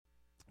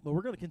But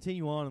we're going to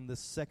continue on in this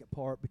second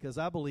part because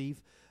I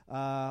believe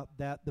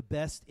that the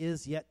best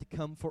is yet to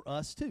come for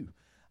us too.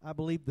 I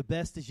believe the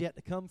best is yet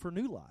to come for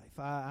New Life.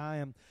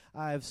 I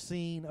have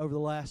seen over the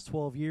last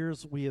 12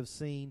 years, we have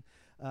seen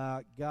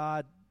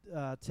God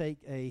take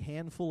a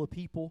handful of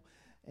people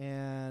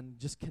and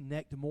just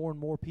connect more and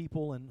more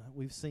people, and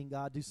we've seen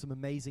God do some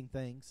amazing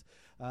things.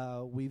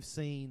 We've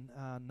seen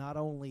not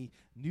only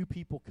new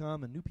people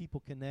come and new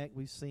people connect,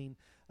 we've seen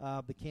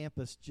the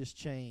campus just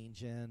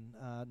change and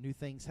new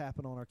things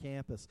happen on our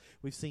campus.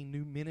 We've seen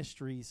new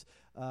ministries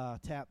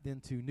tapped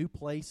into, new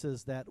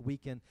places that we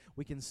can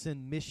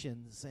send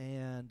missions,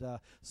 and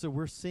so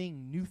we're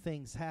seeing new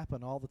things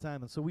happen all the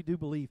time. And so we do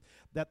believe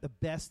that the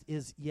best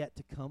is yet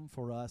to come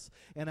for us.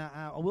 And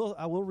I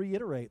will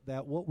reiterate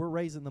that what we're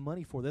raising the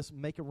money for, this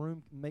Make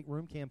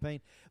Room campaign,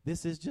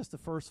 this is just the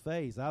first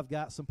phase. I've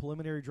got some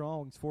preliminary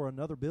drawings for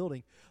another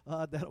building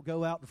that'll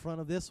go out in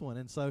front of this one,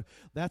 and so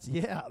that's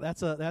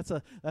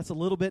a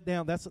little bit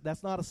down.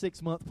 That's not a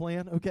 6-month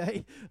plan,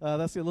 okay?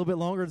 That's a little bit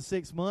longer than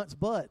 6 months,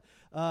 but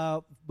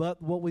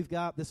what we've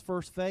got, this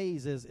first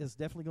phase is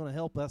definitely going to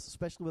help us,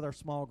 especially with our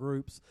small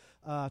groups,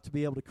 to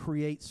be able to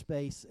create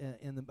space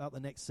in about the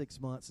next 6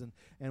 months,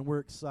 and we're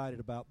excited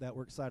about that.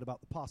 We're excited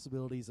about the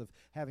possibilities of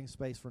having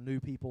space for new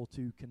people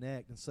to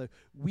connect, and so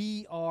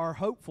we are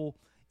hopeful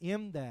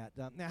in that.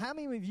 Now, how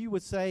many of you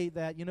would say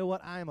that, you know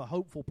what, I am a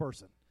hopeful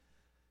person?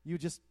 You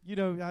just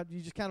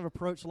kind of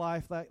approach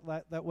life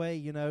that way,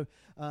 you know.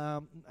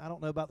 I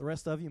don't know about the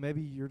rest of you.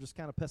 Maybe you're just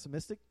kind of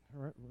pessimistic,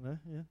 right?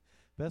 Yeah,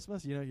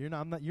 pessimist. You know,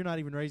 you're not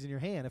even raising your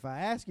hand. If I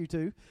ask you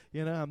to,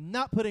 you know, I'm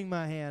not putting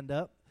my hand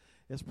up.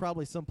 It's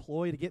probably some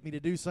ploy to get me to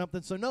do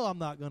something. So no, I'm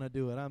not going to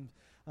do it.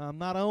 I'm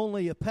not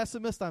only a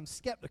pessimist, I'm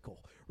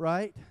skeptical,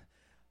 right?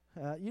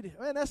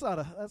 That's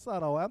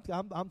not all.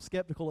 I'm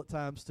skeptical at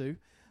times too.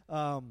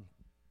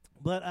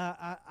 But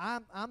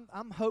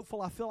I'm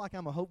hopeful. I feel like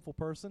I'm a hopeful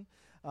person,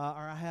 or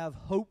I have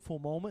hopeful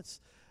moments,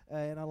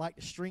 and I like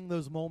to string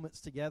those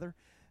moments together.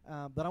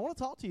 But I want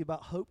to talk to you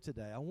about hope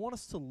today. I want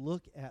us to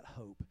look at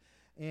hope,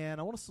 and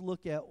I want us to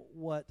look at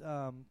what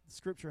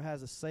Scripture has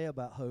to say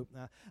about hope.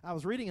 Now, I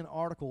was reading an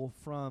article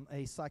from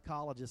a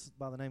psychologist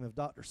by the name of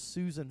Dr.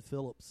 Susan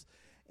Phillips,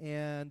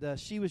 and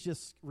she was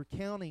just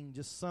recounting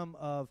just some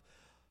of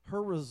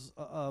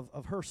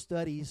her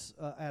studies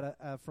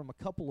from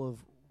a couple of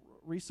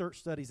research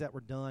studies that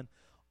were done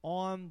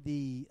on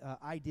the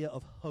idea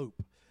of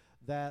hope,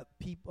 that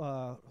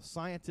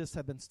scientists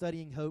have been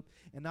studying hope,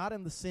 and not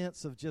in the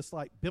sense of just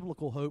like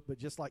biblical hope, but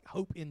just like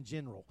hope in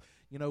general.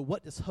 You know,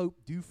 what does hope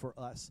do for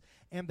us?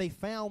 And they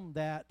found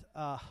that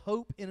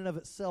hope in and of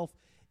itself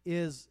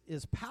is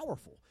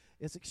powerful.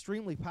 It's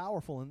extremely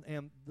powerful.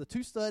 And the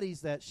two studies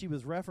that she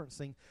was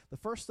referencing, the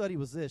first study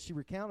was this. She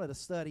recounted a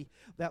study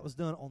that was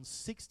done on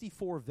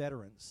 64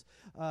 veterans.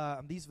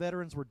 These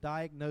veterans were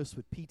diagnosed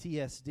with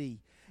PTSD.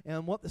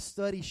 And what the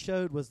study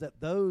showed was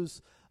that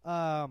those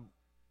who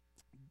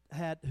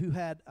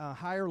had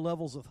higher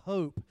levels of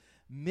hope,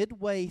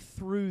 midway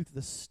through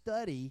the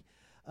study,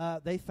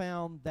 they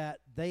found that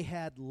they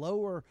had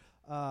lower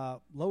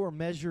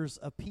measures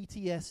of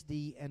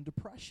PTSD and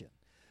depression.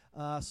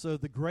 So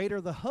the greater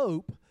the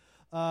hope,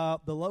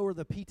 the lower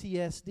the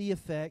PTSD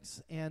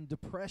effects and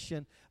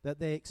depression that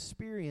they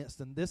experienced.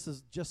 And this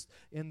is just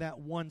in that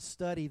one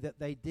study that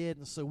they did.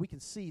 And so we can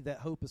see that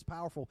hope is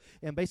powerful.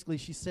 And basically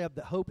she said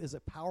that hope is a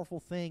powerful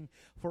thing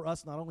for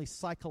us, not only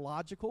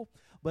psychological,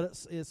 but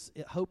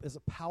hope is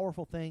a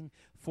powerful thing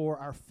for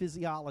our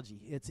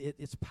physiology.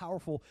 It's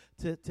powerful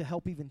to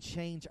help even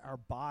change our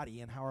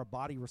body and how our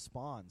body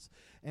responds.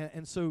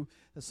 And so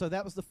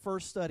that was the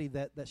first study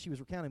that she was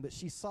recounting. But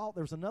she saw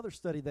there was another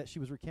study that she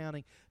was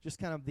recounting, just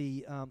kind of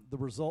the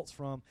results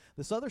from.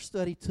 This other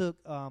study took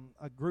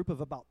a group of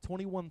about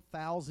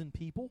 21,000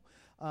 people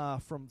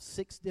from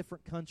 6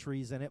 different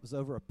countries, and it was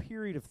over a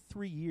period of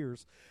 3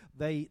 years.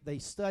 They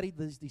studied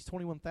these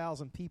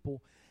 21,000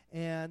 people,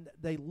 and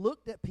they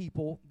looked at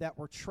people that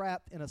were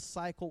trapped in a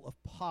cycle of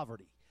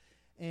poverty.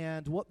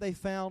 And what they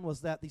found was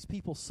that these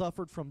people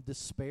suffered from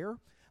despair.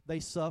 They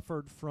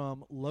suffered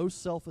from low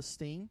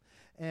self-esteem,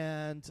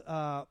 and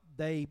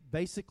they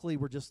basically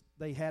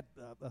they had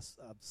a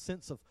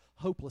sense of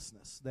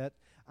hopelessness, that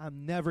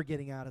I'm never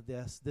getting out of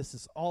this. This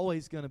is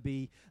always going to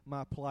be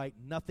my plight.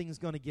 Nothing's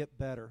going to get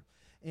better.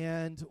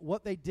 And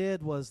what they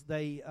did was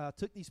they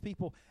took these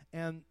people,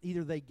 and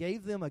either they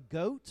gave them a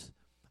goat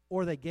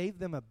or they gave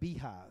them a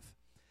beehive.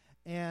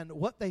 And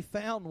what they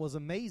found was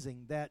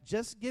amazing, that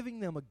just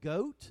giving them a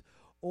goat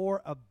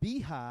or a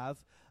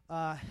beehive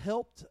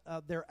helped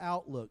their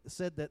outlook. It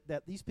said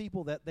that these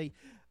people, that they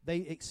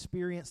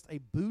experienced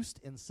a boost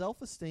in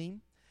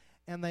self-esteem,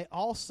 and they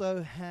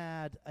also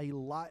had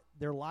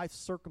their life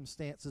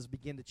circumstances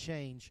begin to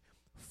change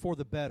for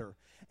the better.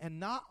 And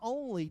not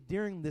only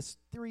during this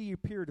 3-year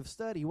period of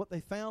study, what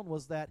they found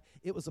was that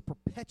it was a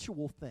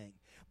perpetual thing,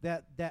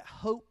 that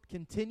hope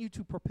continued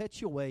to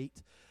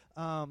perpetuate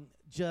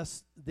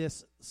just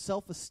this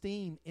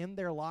self-esteem in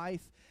their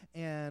life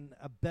and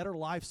a better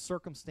life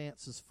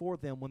circumstances for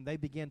them when they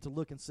begin to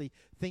look and see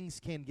things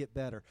can get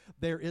better.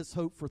 There is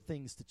hope for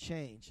things to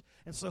change.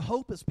 And so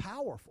hope is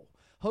powerful.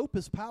 Hope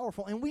is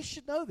powerful, and we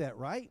should know that,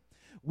 right?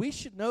 We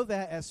should know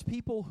that as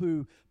people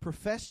who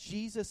profess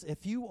Jesus.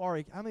 If you are,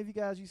 how many of you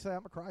guys, you say,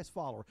 I'm a Christ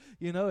follower?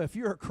 You know, if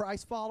you're a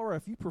Christ follower,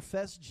 if you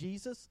profess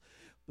Jesus,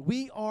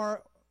 we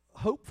are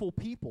hopeful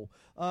people.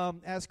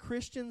 As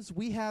Christians,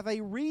 we have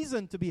a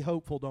reason to be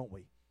hopeful, don't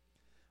we?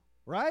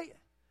 Right?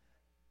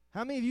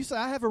 How many of you say,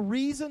 I have a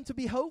reason to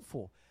be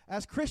hopeful?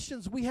 As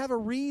Christians, we have a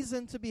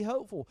reason to be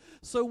hopeful.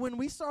 So when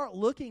we start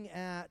looking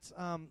at,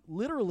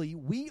 literally,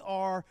 we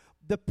are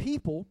the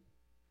people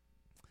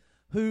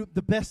who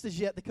the best is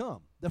yet to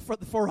come.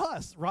 For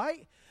us,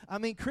 right? I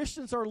mean,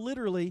 Christians are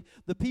literally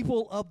the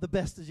people of the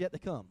best is yet to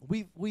come.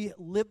 We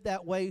live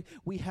that way.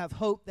 We have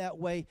hope that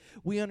way.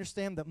 We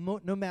understand that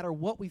no matter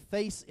what we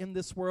face in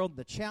this world,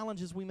 the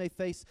challenges we may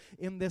face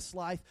in this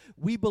life,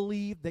 we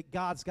believe that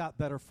God's got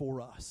better for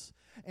us.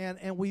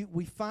 And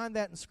we find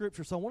that in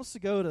Scripture. So I want us to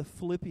go to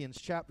Philippians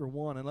chapter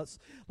 1, and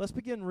let's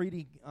begin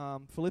reading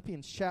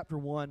Philippians chapter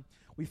 1.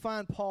 We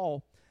find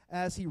Paul,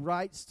 as he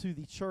writes to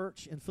the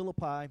church in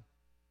Philippi,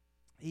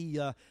 he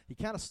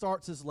kind of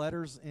starts his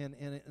letters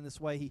in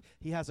this way.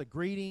 He has a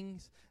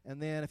greetings,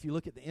 and then if you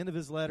look at the end of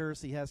his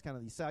letters, he has kind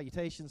of these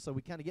salutations. So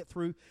we kind of get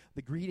through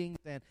the greetings,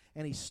 and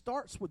he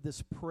starts with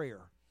this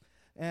prayer.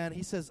 And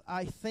he says,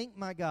 I thank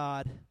my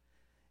God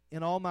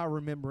in all my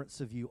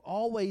remembrance of you,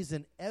 always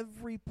in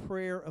every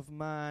prayer of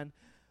mine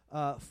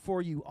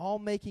for you, all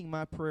making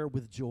my prayer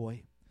with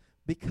joy,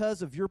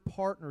 because of your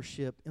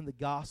partnership in the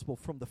gospel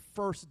from the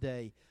first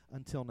day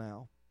until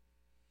now.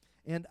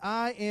 And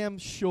I am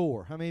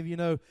sure. How many of you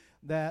know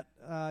that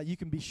you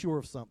can be sure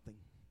of something?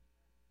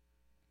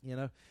 You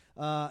know,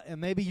 and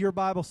maybe your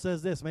Bible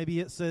says this. Maybe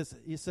it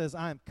says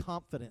I am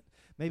confident.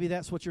 Maybe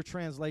that's what your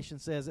translation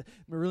says. It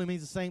really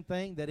means the same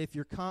thing, that if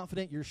you're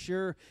confident, you're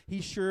sure.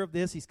 He's sure of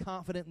this. He's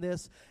confident in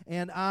this.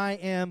 And I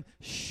am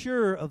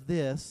sure of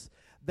this,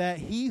 that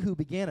he who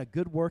began a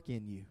good work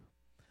in you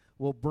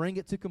will bring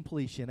it to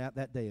completion at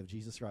that day of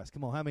Jesus Christ.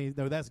 Come on, how many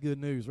know that's good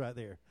news right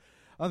there?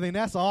 I mean,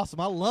 that's awesome.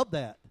 I love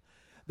that.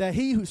 That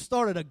he who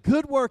started a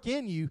good work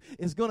in you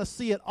is going to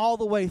see it all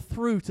the way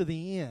through to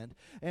the end.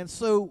 And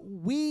so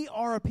we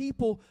are a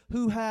people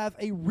who have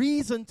a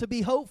reason to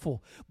be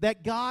hopeful,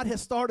 that God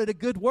has started a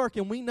good work,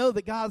 and we know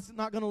that God's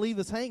not going to leave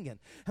us hanging.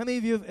 How many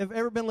of you have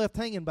ever been left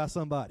hanging by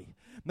somebody?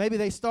 Maybe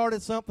they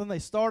started something, they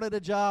started a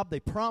job,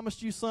 they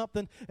promised you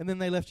something, and then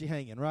they left you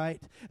hanging,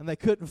 right? And they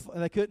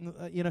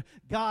couldn't,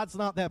 God's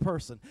not that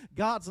person.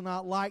 God's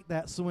not like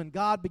that. So when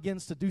God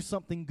begins to do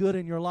something good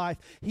in your life,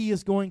 he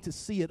is going to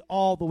see it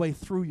all the way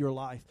through your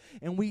life.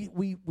 And we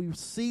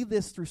see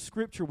this through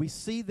Scripture. We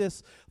see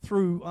this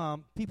through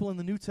people in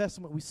the New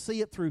Testament. We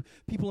see it through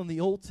people in the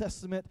Old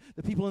Testament.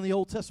 The people in the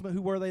Old Testament,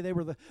 who were they? They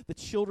were the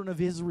children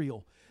of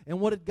Israel. And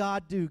what did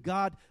God do?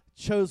 God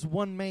chose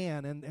one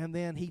man, and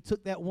then he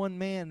took that one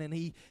man and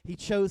he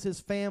chose his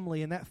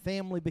family, and that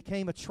family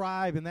became a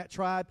tribe, and that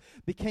tribe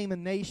became a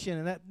nation,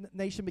 and that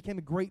nation became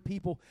a great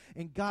people.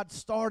 And God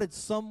started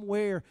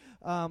somewhere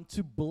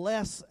to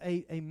bless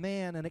a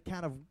man, and it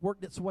kind of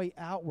worked its way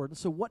outward. And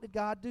so what did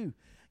God do?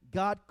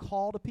 God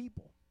called a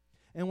people.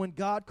 And when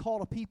God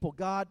called a people,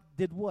 God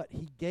did what?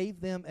 He gave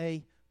them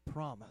a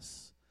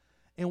promise.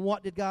 And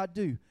what did God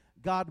do?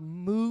 God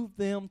moved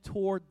them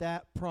toward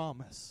that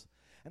promise.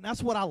 And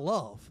that's what I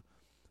love,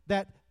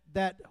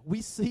 that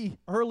we see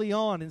early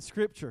on in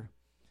Scripture,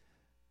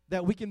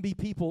 that we can be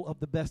people of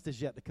the best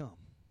is yet to come.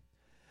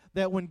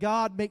 That when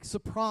God makes a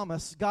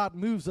promise, God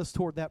moves us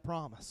toward that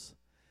promise.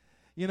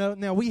 You know,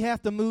 now we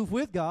have to move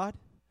with God,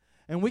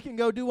 and we can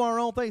go do our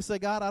own thing, say,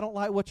 God, I don't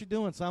like what you're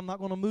doing, so I'm not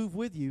going to move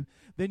with you.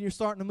 Then you're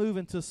starting to move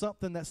into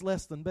something that's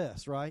less than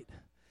best, right?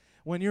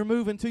 When you're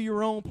moving to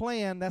your own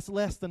plan, that's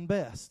less than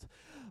best.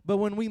 But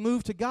when we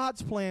move to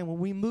God's plan, when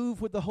we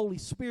move with the Holy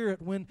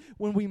Spirit, when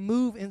we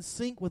move in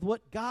sync with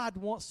what God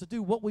wants to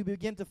do, what we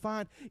begin to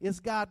find is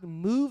God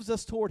moves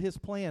us toward his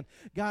plan.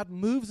 God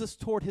moves us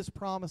toward his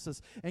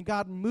promises. And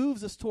God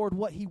moves us toward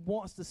what he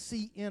wants to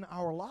see in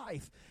our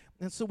life.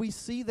 And so we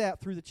see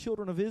that through the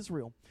children of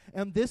Israel.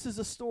 And this is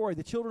a story.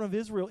 The children of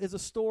Israel is a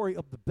story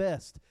of the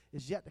best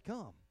is yet to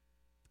come.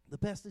 The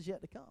best is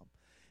yet to come.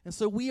 And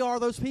so we are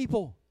those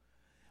people.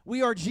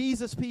 We are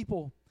Jesus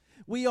people.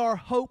 We are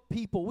hope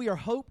people. We are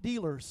hope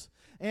dealers.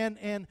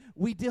 And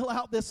we deal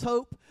out this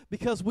hope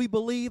because we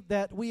believe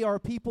that we are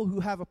people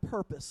who have a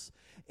purpose.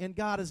 And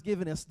God has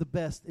given us the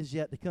best is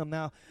yet to come.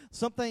 Now,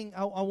 something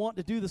I want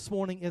to do this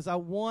morning is I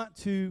want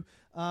to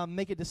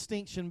make a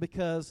distinction,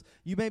 because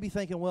you may be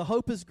thinking, well,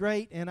 hope is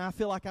great, and I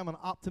feel like I'm an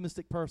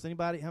optimistic person.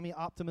 Anybody, how many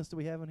optimists do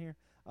we have in here?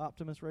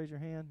 Optimists, raise your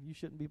hand. You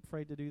shouldn't be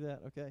afraid to do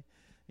that, okay?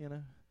 You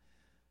know,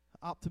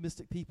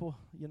 optimistic people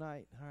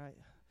unite, all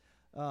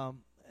right?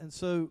 And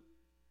so,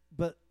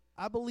 but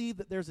I believe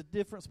that there's a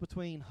difference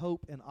between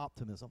hope and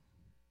optimism.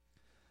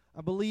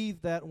 I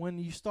believe that when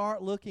you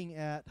start looking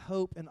at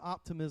hope and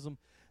optimism,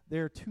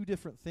 there are two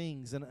different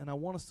things, and I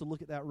want us to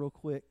look at that real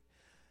quick.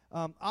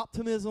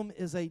 Optimism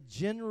is a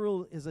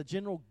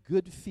general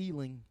good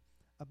feeling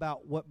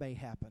about what may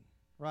happen,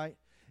 right?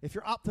 If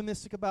you're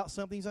optimistic about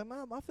something, you say,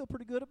 I feel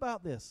pretty good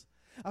about this.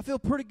 I feel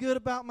pretty good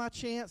about my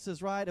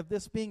chances, right, of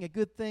this being a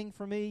good thing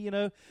for me.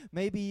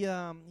 Maybe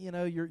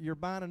you're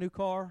buying a new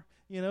car,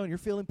 and you're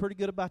feeling pretty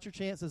good about your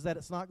chances that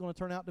it's not going to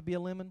turn out to be a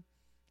lemon.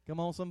 Come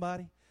on,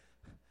 somebody.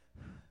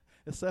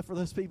 Except for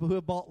those people who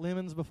have bought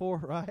lemons before,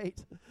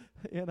 right?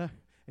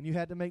 And you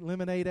had to make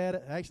lemonade at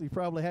it. Actually, you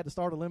probably had to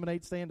start a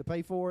lemonade stand to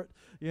pay for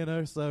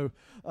it, So,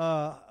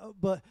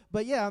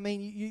 but yeah, I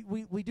mean,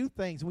 we do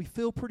things. We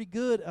feel pretty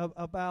good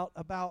about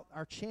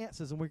our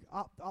chances, and we're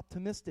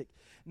optimistic.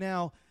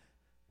 Now,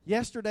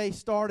 yesterday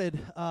started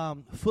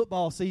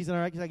football season,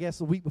 or I guess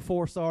the week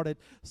before started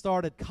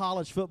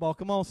college football.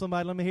 Come on,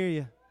 somebody, let me hear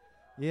you.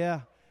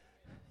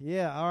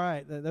 Yeah, all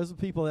right. Those are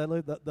people that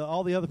live.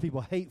 All the other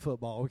people hate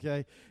football,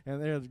 okay, and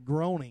they're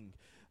groaning.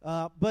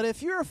 But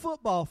if you're a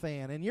football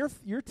fan and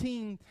your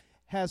team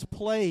has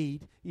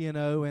played,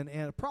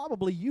 and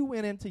probably you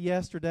went into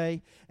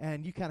yesterday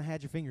and you kind of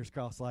had your fingers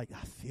crossed, like,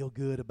 I feel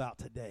good about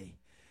today.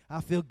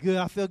 I feel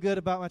good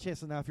about my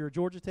chances. Now, if you're a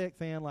Georgia Tech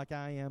fan like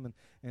I am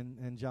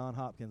and John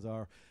Hopkins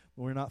are,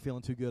 we're not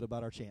feeling too good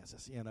about our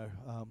chances.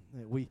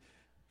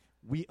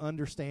 We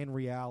understand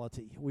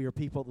reality. We are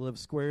people that live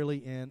squarely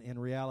in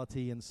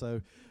reality, and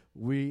so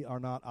we are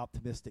not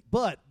optimistic.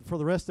 But for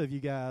the rest of you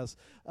guys,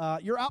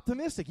 you're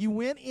optimistic. You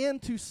went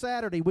into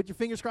Saturday with your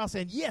fingers crossed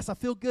saying, yes, I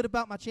feel good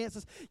about my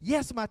chances.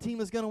 Yes, my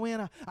team is going to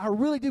win. I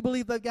really do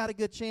believe they've got a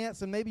good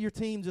chance. And maybe your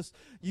team just,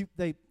 you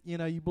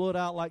blew it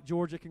out like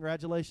Georgia.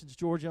 Congratulations,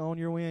 Georgia, on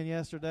your win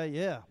yesterday.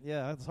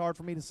 Yeah, it's hard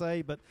for me to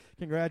say, but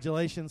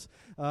congratulations.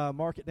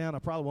 Mark it down. I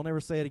probably will never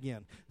say it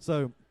again.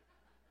 So,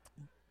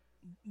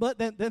 but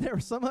then there are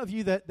some of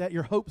you that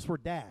your hopes were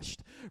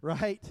dashed,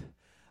 right?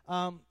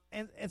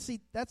 And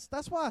see, that's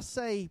why I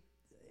say,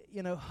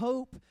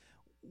 hope.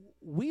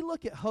 We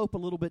look at hope a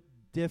little bit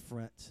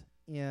different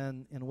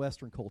in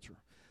Western culture.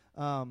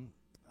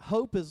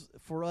 Hope is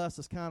for us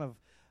is kind of,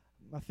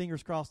 my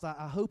fingers crossed.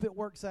 I hope it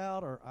works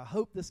out, or I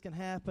hope this can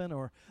happen,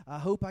 or I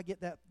hope I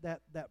get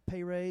that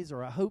pay raise,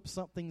 or I hope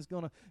something's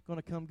gonna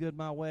come good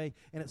my way.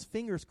 And it's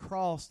fingers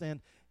crossed,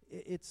 and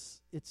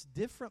it's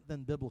different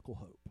than biblical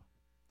hope.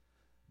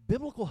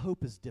 Biblical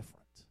hope is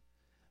different.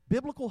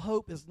 Biblical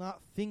hope is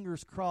not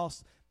fingers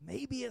crossed,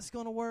 maybe it's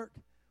going to work.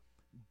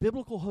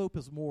 Biblical hope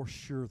is more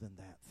sure than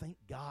that. Thank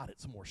God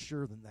it's more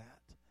sure than that.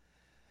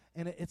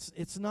 And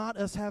it's not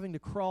us having to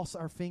cross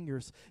our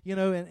fingers,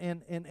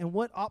 and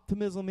what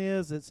optimism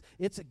is,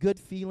 it's a good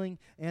feeling,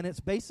 and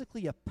it's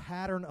basically a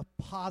pattern of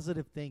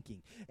positive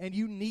thinking. And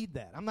you need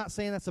that. I'm not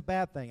saying that's a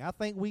bad thing. I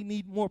think we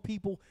need more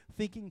people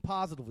thinking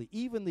positively.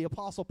 Even the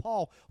Apostle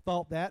Paul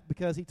thought that,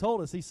 because he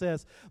told us, he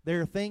says, there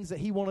are things that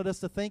he wanted us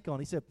to think on.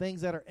 He said things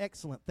that are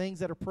excellent, things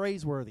that are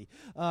praiseworthy.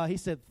 He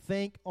said,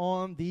 think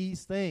on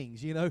these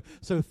things,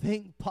 So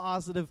think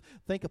positive,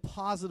 think a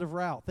positive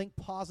route, think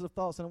positive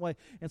thoughts in a way.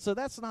 And so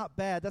that's not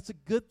bad. That's a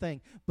good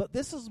thing. But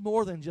this is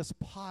more than just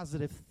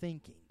positive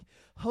thinking.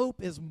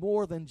 Hope is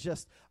more than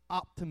just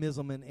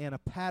optimism and a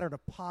pattern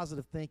of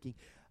positive thinking.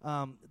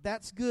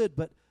 That's good,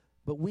 but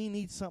we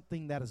need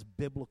something that is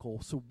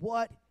biblical. So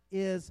what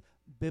is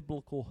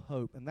biblical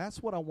hope? And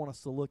that's what I want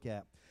us to look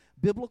at.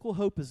 Biblical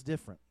hope is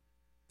different.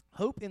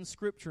 Hope in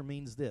Scripture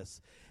means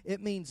this.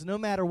 It means no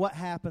matter what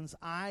happens,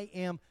 I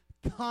am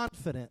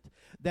confident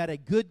that a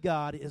good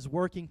God is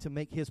working to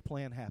make his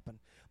plan happen.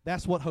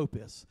 That's what hope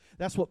is.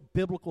 That's what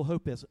biblical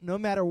hope is. No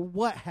matter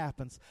what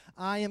happens,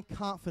 I am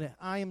confident.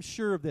 I am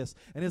sure of this.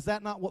 And is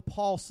that not what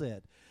Paul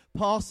said?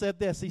 Paul said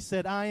this. He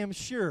said, I am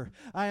sure,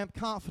 I am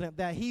confident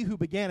that he who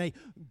began a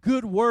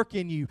good work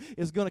in you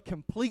is going to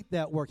complete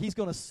that work. He's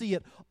going to see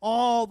it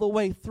all the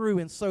way through.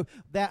 And so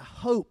that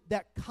hope,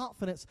 that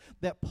confidence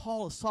that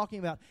Paul is talking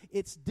about,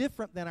 it's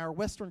different than our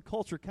Western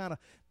culture kind of,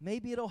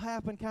 maybe it'll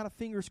happen kind of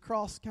fingers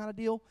crossed kind of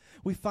deal.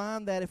 We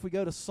find that if we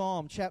go to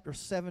Psalm chapter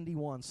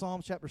 71,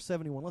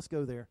 let's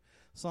go there.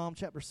 Psalm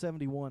chapter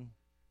 71.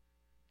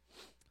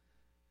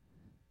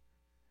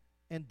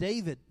 And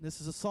David, this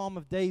is a psalm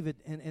of David,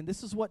 and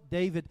this is what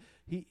David,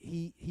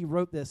 he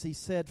wrote this. He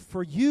said,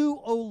 for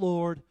you, O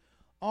Lord,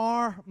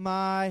 are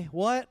my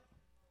what?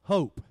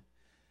 Hope.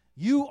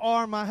 You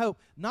are my hope.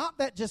 Not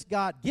that just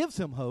God gives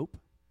him hope.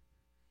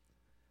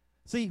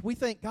 See, we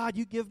think, God,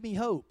 you give me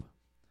hope.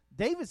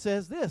 David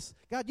says this,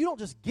 God, you don't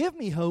just give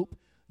me hope,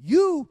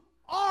 you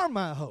are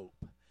my hope.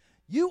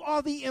 You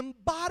are the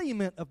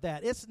embodiment of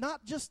that. It's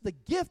not just the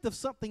gift of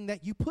something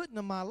that you put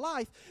into my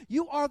life.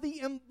 You are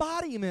the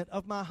embodiment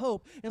of my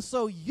hope. And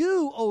so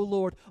you, O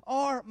Lord,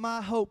 are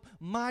my hope,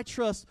 my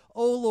trust,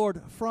 O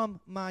Lord, from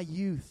my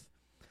youth.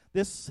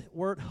 This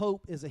word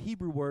hope is a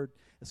Hebrew word.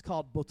 It's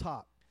called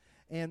botat.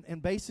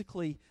 And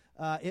basically,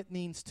 it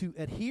means to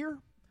adhere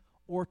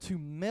or to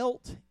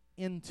melt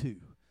into.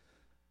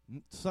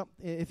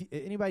 If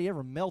anybody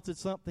ever melted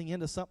something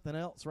into something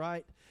else,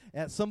 right?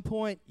 At some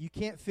point, you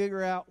can't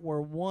figure out where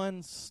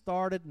one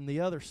started and the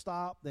other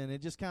stopped, and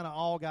it just kind of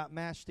all got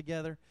mashed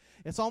together.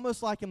 It's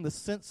almost like in the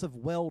sense of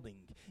welding.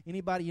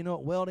 Anybody, you know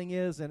what welding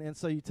is? And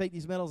so you take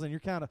these metals and you're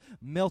kind of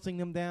melting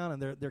them down,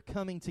 and they're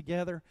coming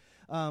together.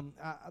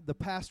 The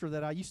pastor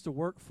that I used to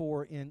work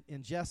for in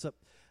Jessup,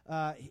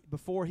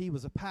 before he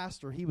was a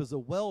pastor, he was a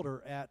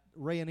welder at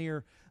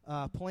Rayonier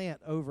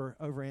plant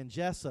over in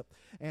Jessup,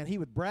 and he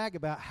would brag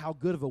about how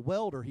good of a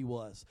welder he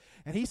was.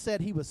 And he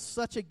said he was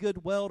such a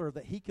good welder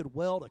that he could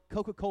weld a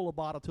Coca-Cola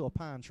bottle to a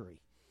pine tree.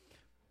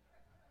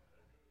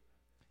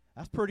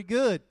 That's pretty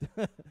good.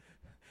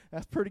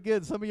 That's pretty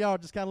good. Some of y'all are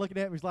just kind of looking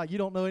at me like, you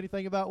don't know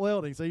anything about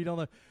welding, so you don't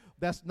know.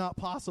 That's not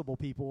possible,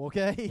 people,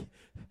 okay?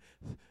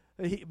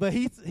 But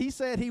he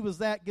said he was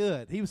that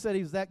good. He said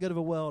he was that good of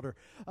a welder.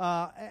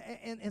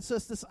 And so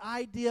it's this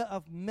idea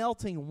of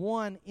melting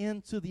one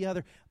into the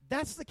other.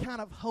 That's the kind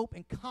of hope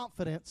and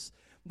confidence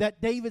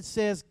that David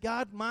says,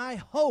 God, my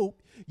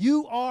hope,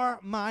 you are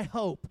my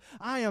hope.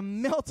 I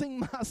am melting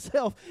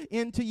myself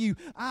into you.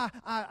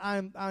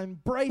 I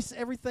embrace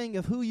everything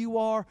of who you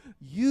are.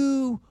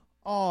 You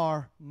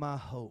are my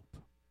hope.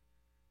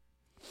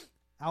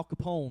 Al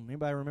Capone.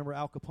 Anybody remember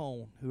Al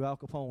Capone? Who Al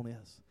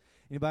Capone is?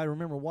 Anybody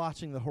remember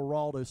watching the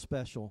Geraldo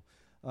special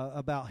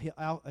about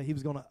he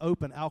was going to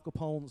open Al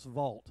Capone's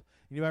vault?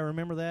 Anybody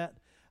remember that?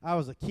 I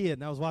was a kid,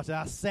 and I was watching.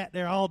 I sat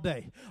there all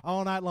day,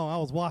 all night long. I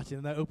was watching,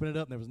 and I opened it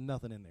up, and there was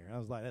nothing in there. I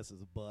was like, this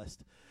is a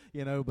bust,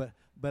 you know.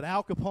 But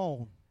Al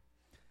Capone,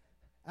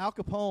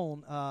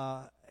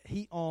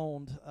 he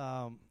owned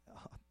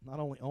not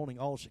only owning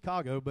all of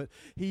Chicago, but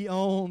he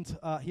owned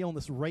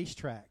this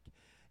racetrack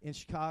in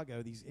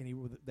Chicago.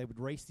 They would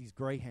race these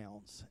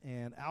greyhounds,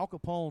 and Al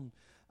Capone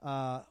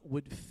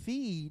would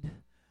feed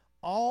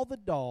all the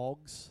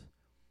dogs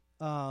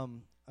a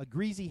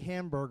greasy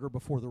hamburger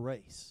before the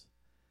race.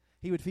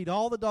 He would feed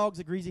all the dogs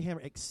a greasy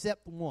hamburger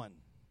except one.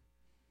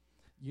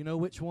 You know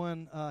which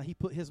one he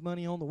put his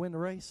money on to win the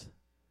race?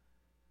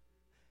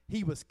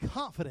 He was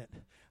confident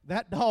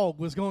that dog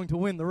was going to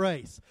win the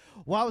race.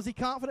 Why was he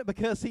confident?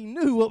 Because he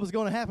knew what was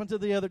going to happen to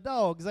the other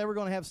dogs. They were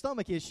going to have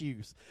stomach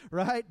issues,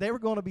 right? They were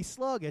going to be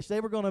sluggish.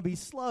 They were going to be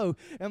slow.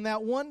 And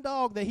that one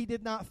dog that he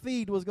did not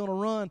feed was going to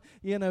run,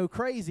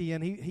 crazy,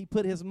 and he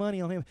put his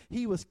money on him.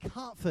 He was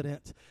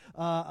confident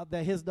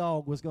that his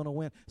dog was going to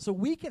win. So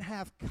we can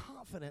have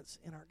confidence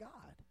in our God.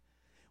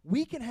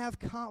 We can have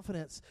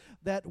confidence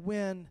that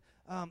when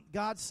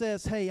God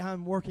says, hey,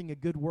 I'm working a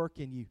good work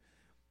in you,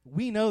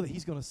 we know that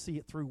he's going to see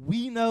it through.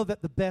 We know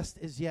that the best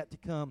is yet to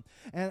come.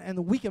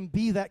 And we can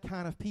be that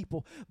kind of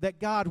people that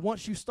God,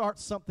 once you start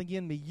something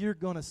in me, you're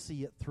going to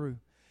see it through.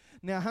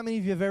 Now, how many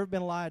of you have ever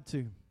been lied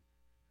to?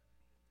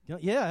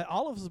 Yeah,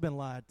 all of us have been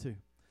lied to.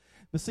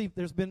 But see,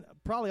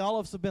 probably all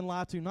of us have been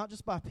lied to, not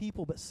just by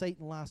people, but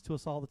Satan lies to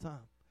us all the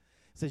time.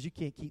 Says you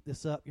can't keep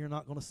this up. You're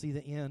not going to see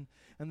the end.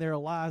 And there are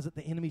lies that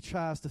the enemy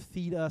tries to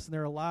feed us, and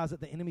there are lies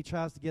that the enemy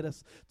tries to get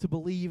us to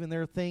believe, and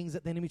there are things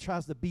that the enemy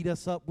tries to beat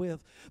us up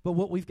with. But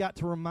what we've got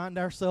to remind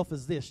ourselves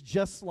is this,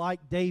 just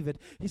like David,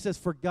 he says,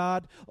 for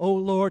God, oh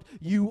Lord,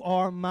 you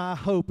are my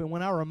hope. And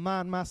when I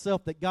remind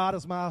myself that God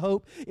is my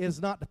hope, it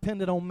is not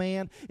dependent on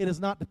man. It is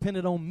not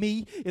dependent on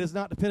me. It is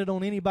not dependent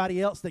on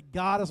anybody else, that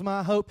God is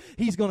my hope.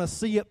 He's going to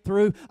see it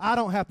through. I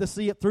don't have to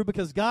see it through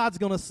because God's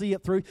going to see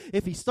it through.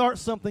 If he starts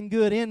something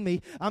good in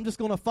me, I'm just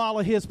going to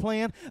follow his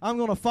plan. I'm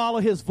going to follow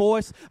his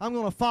voice. I'm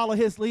going to follow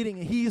his leading,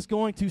 and he's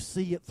going to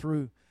see it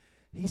through.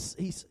 We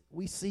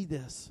see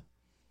this.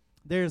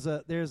 There's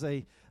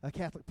a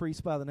Catholic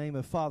priest by the name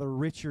of Father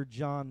Richard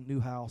John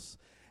Newhouse,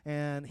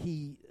 and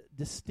he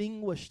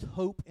distinguished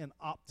hope and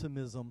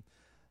optimism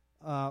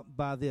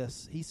by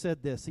this. He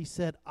said this. He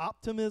said,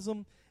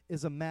 optimism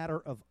is a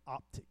matter of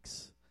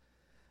optics,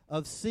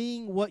 of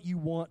seeing what you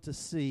want to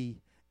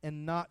see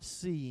and not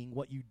seeing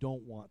what you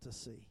don't want to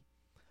see.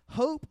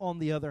 Hope, on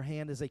the other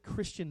hand, is a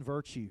Christian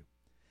virtue.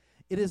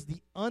 It is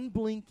the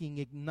unblinking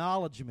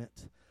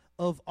acknowledgement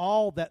of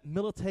all that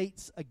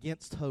militates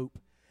against hope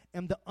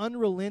and the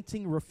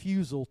unrelenting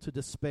refusal to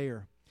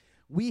despair.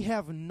 We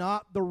have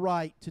not the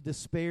right to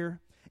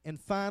despair. And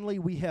finally,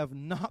 we have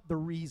not the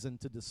reason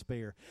to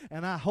despair.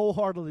 And I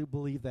wholeheartedly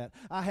believe that.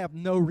 I have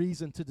no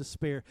reason to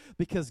despair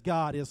because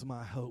God is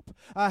my hope.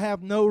 I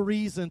have no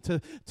reason to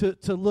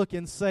look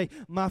and say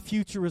my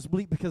future is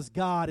bleak because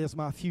God is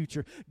my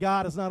future.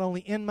 God is not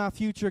only in my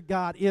future,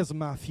 God is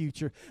my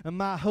future. And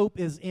my hope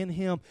is in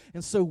him.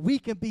 And so we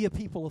can be a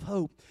people of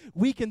hope.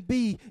 We can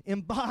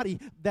embody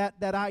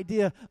that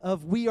idea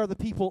of we are the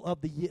people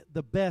of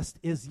the best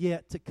is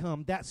yet to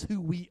come. That's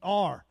who we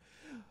are.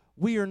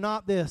 We are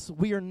not this.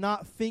 We are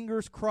not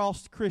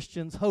fingers-crossed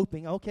Christians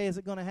hoping, okay, is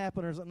it going to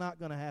happen or is it not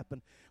going to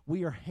happen?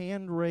 We are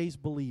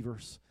hand-raised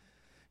believers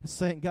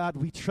saying, God,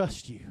 we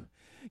trust you.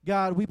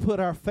 God, we put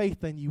our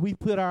faith in you. We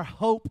put our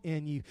hope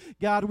in you.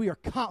 God, we are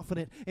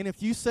confident. And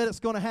if you said it's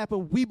going to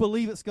happen, we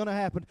believe it's going to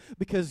happen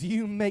because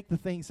you make the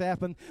things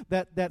happen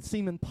that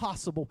seem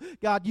impossible.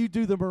 God, you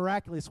do the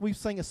miraculous. We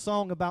sang a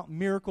song about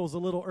miracles a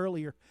little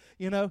earlier,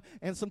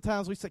 and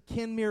sometimes we say,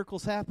 can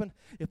miracles happen?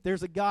 If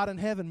there's a God in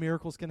heaven,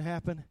 miracles can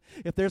happen.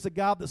 If there's a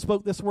God that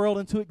spoke this world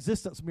into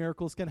existence,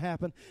 miracles can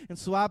happen. And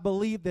so I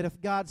believe that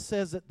if God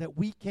says it, that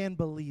we can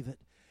believe it,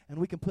 and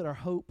we can put our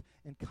hope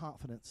and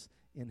confidence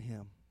in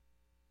him.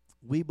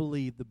 We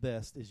believe the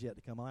best is yet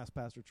to come. I'll ask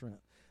Pastor Trent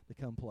to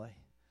come play.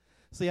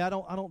 See, I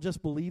don't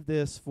just believe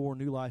this for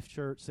New Life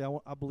Church. See,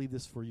 I believe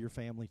this for your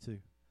family too.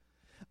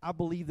 I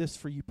believe this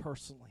for you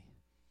personally.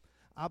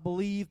 I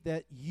believe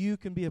that you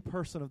can be a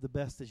person of the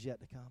best is yet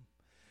to come.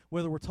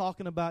 Whether we're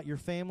talking about your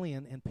family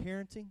and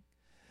parenting,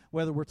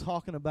 whether we're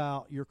talking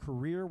about your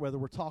career, whether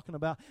we're talking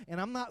about,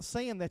 and I'm not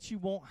saying that you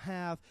won't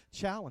have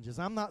challenges.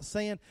 I'm not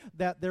saying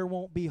that there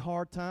won't be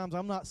hard times.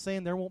 I'm not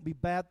saying there won't be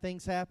bad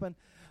things happen,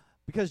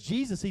 because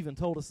Jesus even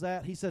told us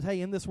that. He said,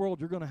 hey, in this world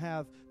you're going to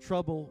have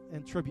trouble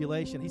and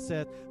tribulation. He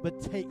said, but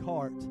take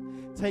heart.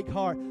 Take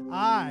heart.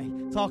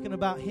 Talking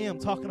about Him,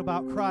 talking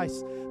about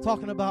Christ,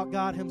 talking about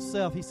God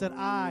Himself. He said,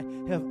 I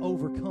have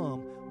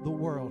overcome the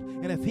world.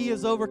 And if He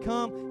has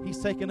overcome, He's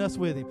taken us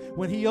with Him.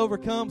 When He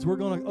overcomes, we're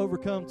going to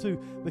overcome too,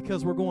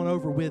 because we're going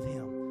over with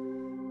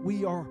Him.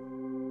 We are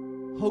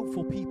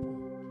hopeful people.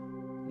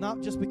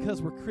 Not just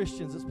because we're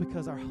Christians, it's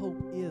because our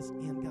hope is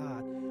in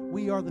God.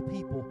 We are the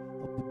people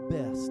of the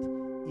best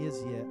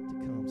is yet to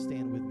come.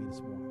 Stand with me this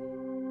morning.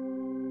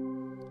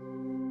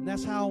 And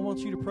that's how I want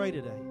you to pray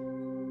today.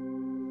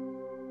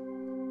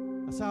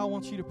 That's how I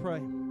want you to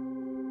pray.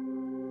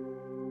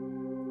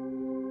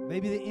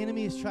 Maybe the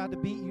enemy has tried to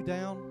beat you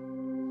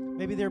down.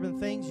 Maybe there have been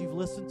things you've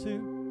listened to.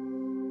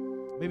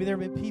 Maybe there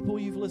have been people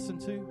you've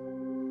listened to,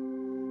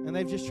 and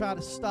they've just tried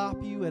to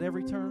stop you at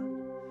every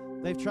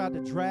turn. They've tried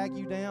to drag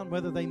you down,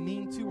 whether they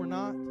mean to or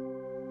not.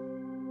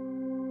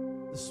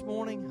 This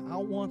morning, I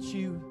want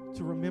you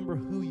to remember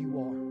who you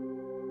are.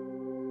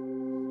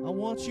 I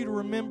want you to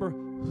remember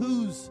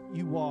whose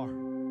you are.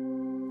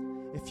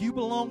 If you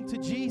belong to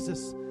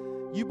Jesus,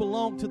 you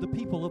belong to the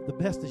people of the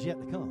best is yet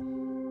to come.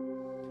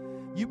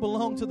 You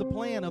belong to the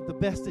plan of the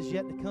best is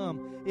yet to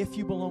come if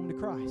you belong to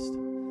Christ.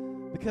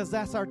 Because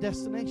that's our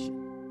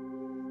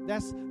destination.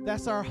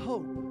 That's our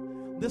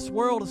hope. This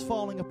world is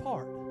falling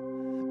apart.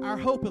 Our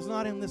hope is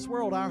not in this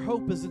world. Our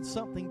hope is in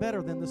something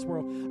better than this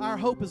world. Our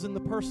hope is in the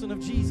person of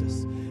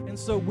Jesus. And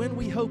so when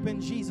we hope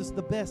in Jesus,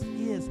 the best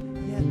is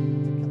yet to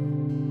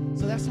come.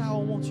 So that's how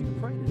I want you to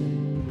pray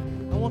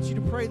today. I want you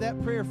to pray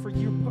that prayer for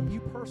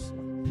you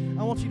personally.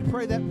 I want you to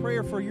pray that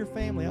prayer for your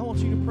family. I want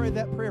you to pray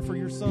that prayer for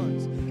your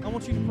sons. I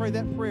want you to pray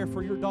that prayer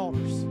for your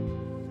daughters.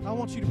 I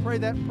want you to pray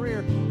that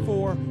prayer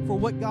for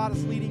what God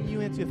is leading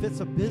you into. If it's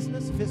a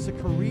business, if it's a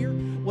career,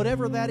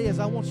 whatever that is,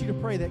 I want you to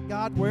pray that,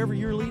 God, wherever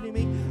you're leading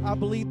me, I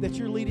believe that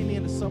you're leading me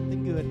into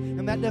something good.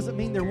 And that doesn't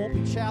mean there won't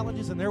be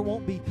challenges and there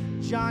won't be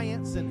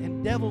giants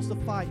and devils to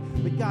fight.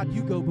 But God,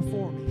 you go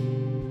before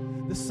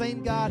me. The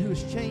same God who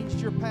has changed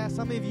your past.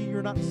 How many of you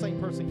are not the same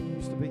person you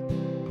used to be?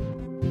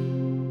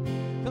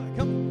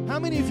 How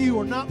many of you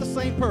are not the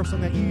same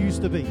person that you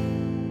used to be?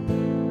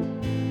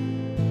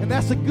 And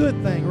that's a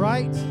good thing,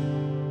 right?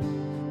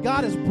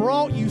 God has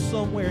brought you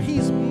somewhere.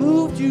 He's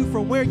moved you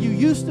from where you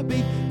used to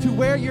be to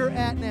where you're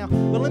at now.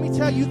 But let me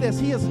tell you this,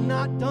 He is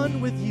not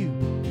done with you.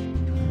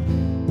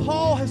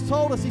 Paul has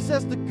told us, he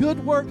says, the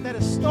good work that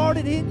has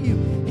started in you,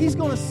 He's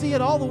going to see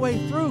it all the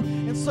way through.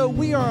 And so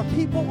we are a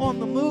people on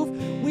the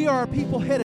move. We are a people headed